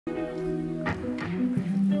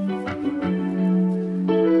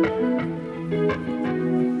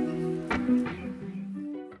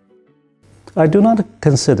I do not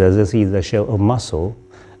consider this is a show of muscle.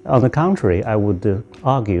 On the contrary, I would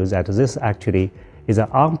argue that this actually is an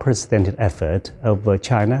unprecedented effort of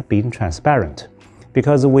China being transparent,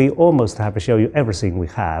 because we almost have to show you everything we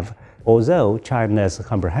have. Although China's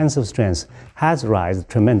comprehensive strength has risen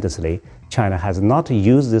tremendously, China has not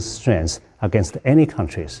used this strength against any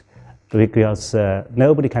countries, because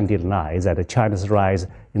nobody can deny that China's rise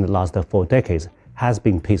in the last 4 decades has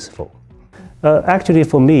been peaceful. Actually,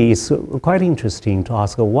 for me, it's quite interesting to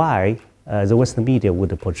ask why the Western media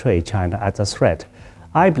would portray China as a threat.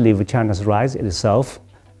 I believe China's rise itself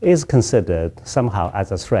is considered somehow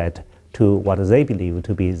as a threat to what they believe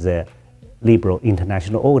to be the liberal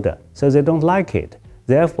international order. So they don't like it.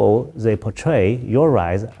 Therefore, they portray your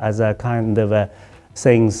rise as a kind of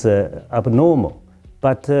things abnormal.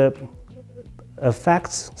 But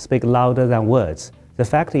facts speak louder than words. The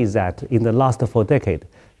fact is that in the last 4 decades,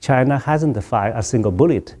 China hasn't fired a single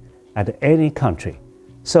bullet at any country.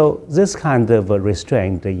 So this kind of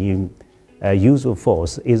restraint in use of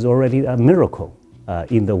force is already a miracle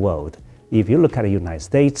in the world. If you look at the United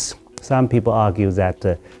States, some people argue that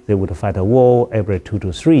they would fight a war every 2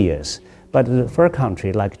 to 3 years. But for a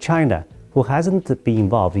country like China, who hasn't been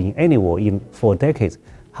involved in any war in 4 decades,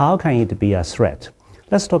 how can it be a threat?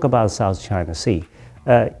 Let's talk about South China Sea.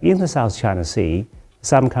 In the South China Sea,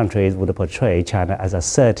 some countries would portray China as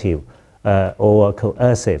assertive or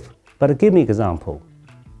coercive. But give me an example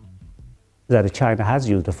that China has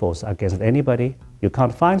used force against anybody. You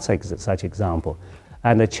can't find such example.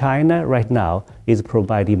 And China right now is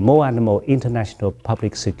providing more and more international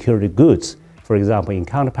public security goods, for example, in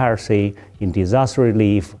counter-piracy, in disaster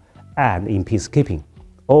relief, and in peacekeeping.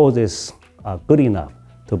 All this are good enough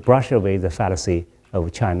to brush away the fallacy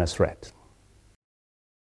of China's threat.